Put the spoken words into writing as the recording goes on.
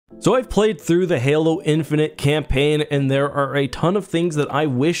So I've played through the Halo Infinite campaign, and there are a ton of things that I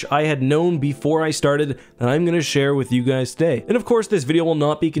wish I had known before I started that I'm going to share with you guys today. And of course, this video will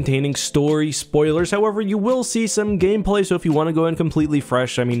not be containing story spoilers, however, you will see some gameplay, so if you want to go in completely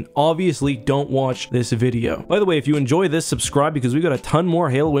fresh, I mean, obviously don't watch this video. By the way, if you enjoy this, subscribe because we got a ton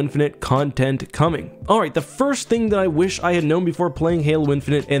more Halo Infinite content coming. Alright, the first thing that I wish I had known before playing Halo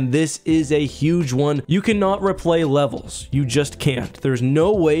Infinite, and this is a huge one, you cannot replay levels. You just can't. There's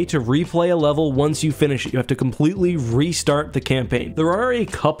no way to replay a level once you finish it. You have to completely restart the campaign. There are a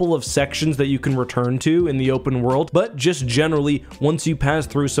couple of sections that you can return to in the open world, but just generally, once you pass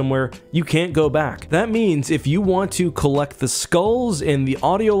through somewhere, you can't go back. That means if you want to collect the skulls and the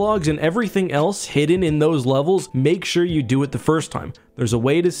audio logs and everything else hidden in those levels, make sure you do it the first time. There's a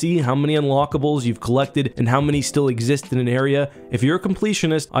way to see how many unlockables you've collected and how many still exist in an area. If you're a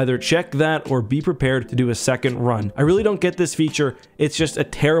completionist, either check that or be prepared to do a second run. I really don't get this feature. It's just a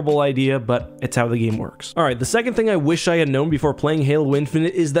terrible idea, but it's how the game works. Alright, the second thing I wish I had known before playing Halo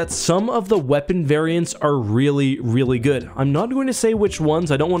Infinite is that some of the weapon variants are really good. I'm not going to say which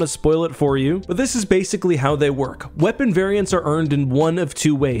ones, I don't want to spoil it for you, but this is basically how they work. Weapon variants are earned in one of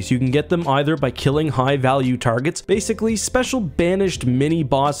two ways. You can get them either by killing high value targets, basically special banished mini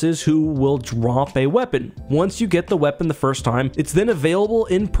bosses who will drop a weapon. Once you get the weapon the first time, it's then available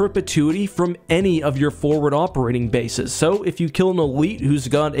in perpetuity from any of your forward operating bases. So if you kill an elite who's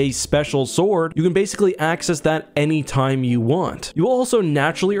got a special sword, you can basically access that anytime you want. You will also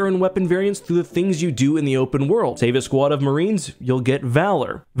naturally earn weapon variants through the things you do in the open world. Save a squad of Marines, you'll get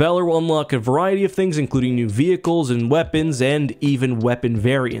Valor. Valor will unlock a variety of things, including new vehicles and weapons, and even weapon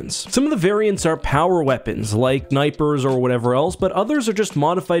variants. Some of the variants are power weapons, like snipers or whatever else, but others are just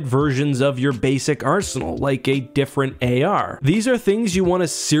modified versions of your basic arsenal, like a different AR. These are things you want to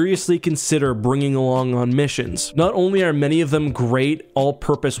seriously consider bringing along on missions. Not only are many of them great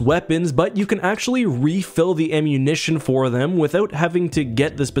all-purpose weapons, but you can actually refill the ammunition for them without having to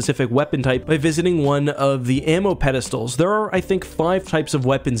get the specific weapon type by visiting one of the ammo pedestals. There are, I think, 5 types of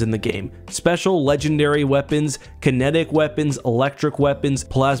weapons in the game: special, legendary weapons, kinetic weapons, electric weapons,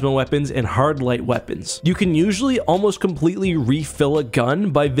 plasma weapons, and hard light weapons. You can usually almost completely refill a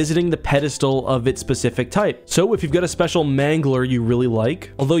gun by visiting the pedestal of its specific type. So if you've got a special mangler you really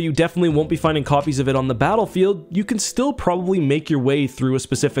like, although you definitely won't be finding copies of it on the battlefield, you can still probably make your way through a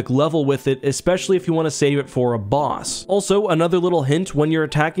specific level with it, especially if you want to save it for a boss. Also, another little hint, when you're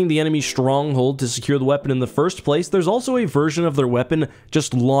attacking the enemy stronghold to secure the weapon in the first place, there's also a version of their weapon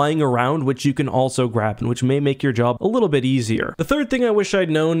just lying around which you can also grab, and which may make your job a little bit easier. The third thing I wish I'd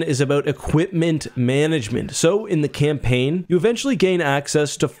known is about equipment management. So in the campaign, you eventually gain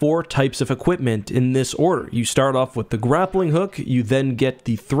access to 4 types of equipment in this order. You start off with the grappling hook, you then get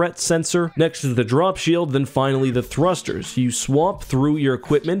the threat sensor, next is the drop shield, then finally the thrusters. You swap through your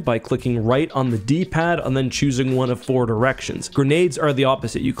equipment by clicking right on the D-pad and then choosing one of 4 directions. Grenades are the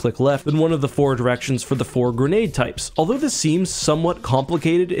opposite. You click left, then one of the 4 directions for the 4 grenade types. Although this seems somewhat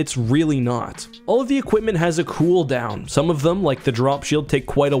complicated, it's really not. All of the equipment has a cooldown. Some of them, like the drop shield, take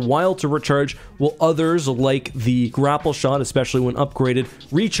quite a while to recharge, while others, like the grapple shot, especially when upgraded,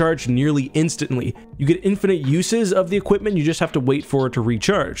 recharge nearly instantly. You get infinite uses of the equipment, you just have to wait for it to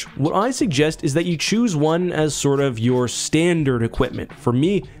recharge. What I suggest is that you choose one as sort of your standard equipment. For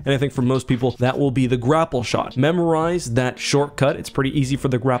me, and I think for most people, that will be the grapple shot. Memorize that shortcut. It's pretty easy for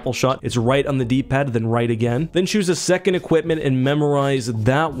the grapple shot. It's right on the D-pad, then right again. Then choose a second equipment and memorize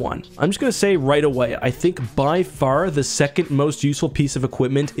that one. I'm just going to say right away, I think by far the second most useful piece of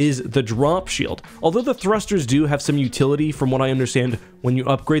equipment is the drop shield. Although the thrusters do have some utility from what I understand when you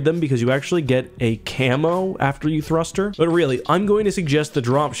upgrade them, because you actually get a camo after you thruster. But really, I'm going to suggest the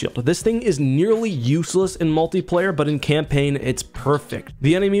drop shield. This thing is nearly useless in multiplayer, but in campaign, it's perfect.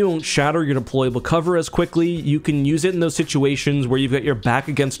 The enemy won't shatter your deployable cover as quickly. You can use it in those situations where you've got your back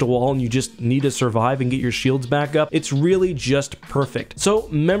against a wall and you just need to survive and get your shields back up. It's really just perfect. So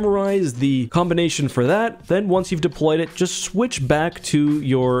memorize the combination for that. Then once you've deployed it, just switch back to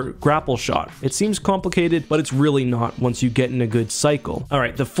your grapple shot. It seems complicated, but it's really not once you get in a good cycle.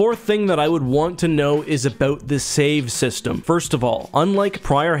 Alright, the fourth thing that I would want to know is about the save system. First of all, unlike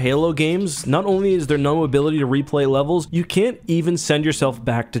prior Halo games, not only is there no ability to replay levels, you can't even send yourself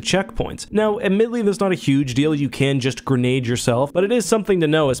back to checkpoints. Now, admittedly, that's not a huge deal. You can just grenade yourself, but it is something to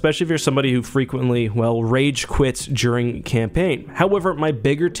know, especially if you're somebody who frequently, well, rage quits during campaign. However, my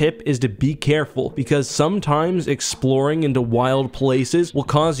bigger tip is to be careful, because sometimes exploring into wild places will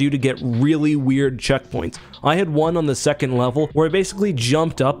cause you to get really weird checkpoints. I had one on the second level where I basically basically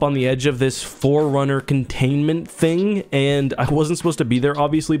jumped up on the edge of this Forerunner containment thing, and I wasn't supposed to be there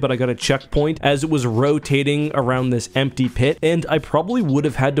obviously, but I got a checkpoint as it was rotating around this empty pit, and I probably would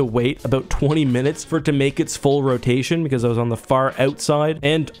have had to wait about 20 minutes for it to make its full rotation because I was on the far outside,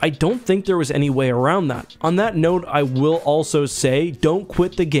 and I don't think there was any way around that. On that note, I will also say, don't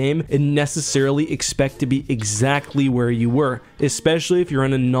quit the game and necessarily expect to be exactly where you were, especially if you're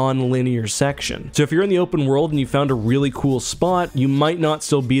in a non-linear section. So if you're in the open world and you found a really cool spot, you might not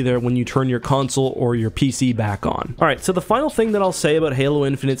still be there when you turn your console or your PC back on. Alright, so the final thing that I'll say about Halo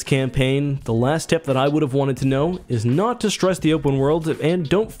Infinite's campaign, the last tip that I would have wanted to know, is not to stress the open world and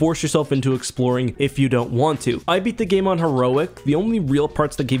don't force yourself into exploring if you don't want to. I beat the game on Heroic. The only real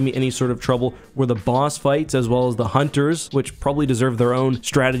parts that gave me any sort of trouble were the boss fights as well as the hunters, which probably deserve their own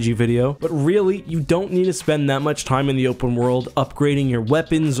strategy video. But really, you don't need to spend that much time in the open world upgrading your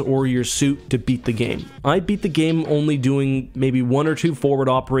weapons or your suit to beat the game. I beat the game only doing maybe 1 or 2 forward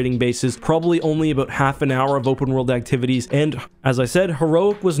operating bases, probably only about half an hour of open world activities, and as I said,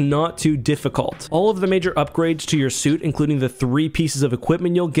 Heroic was not too difficult. All of the major upgrades to your suit, including the 3 pieces of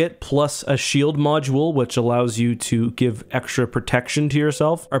equipment you'll get, plus a shield module, which allows you to give extra protection to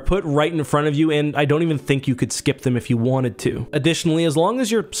yourself, are put right in front of you, and I don't even think you could skip them if you wanted to. Additionally, as long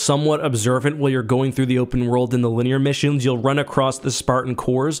as you're somewhat observant while you're going through the open world in the linear missions, you'll run across the Spartan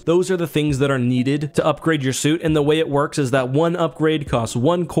cores. Those are the things that are needed to upgrade your suit, and the way it works is that one upgrade costs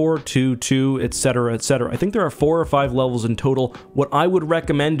 1 core, 2, etc, etc. I think there are 4 or 5 levels in total. What I would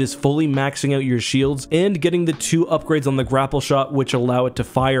recommend is fully maxing out your shields and getting the 2 upgrades on the grapple shot, which allow it to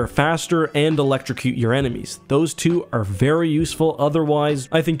fire faster and electrocute your enemies. Those 2 are very useful, otherwise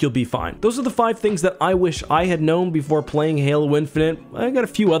I think you'll be fine. Those are the 5 things that I wish I had known before playing Halo Infinite. I got a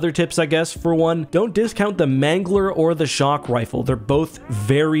few other tips, I guess. For one, don't discount the Mangler or the shock rifle. They're both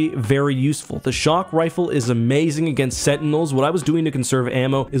very, very useful. The shock rifle is amazing against sentinels. What I was doing to conserve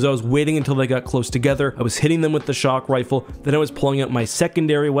ammo is I was waiting until they got close together. I was hitting them with the shock rifle, then I was pulling out my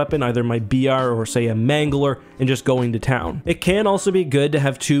secondary weapon, either my BR or say a Mangler, and just going to town. It can also be good to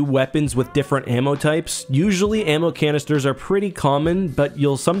have 2 weapons with different ammo types. Usually ammo canisters are pretty common, but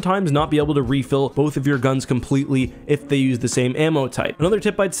you'll sometimes not be able to refill both of your guns completely if they use the same ammo type. Another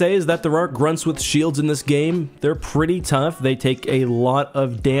tip I'd say is that there are grunts with shields in this game. They're pretty tough. They take a lot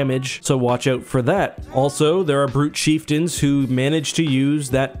of damage, so watch out for that. Also, there are brute chieftains who manage to use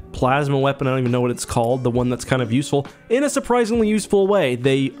that plasma weapon, I don't even know what it's called, the one that's kind of useful, in a surprisingly useful way.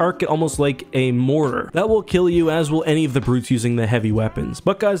 They arc it almost like a mortar. That will kill you, as will any of the brutes using the heavy weapons.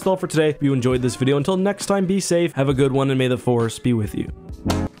 But guys, that's all for today. If you enjoyed this video, until next time, be safe, have a good one, and may the Force be with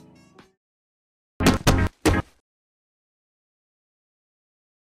you.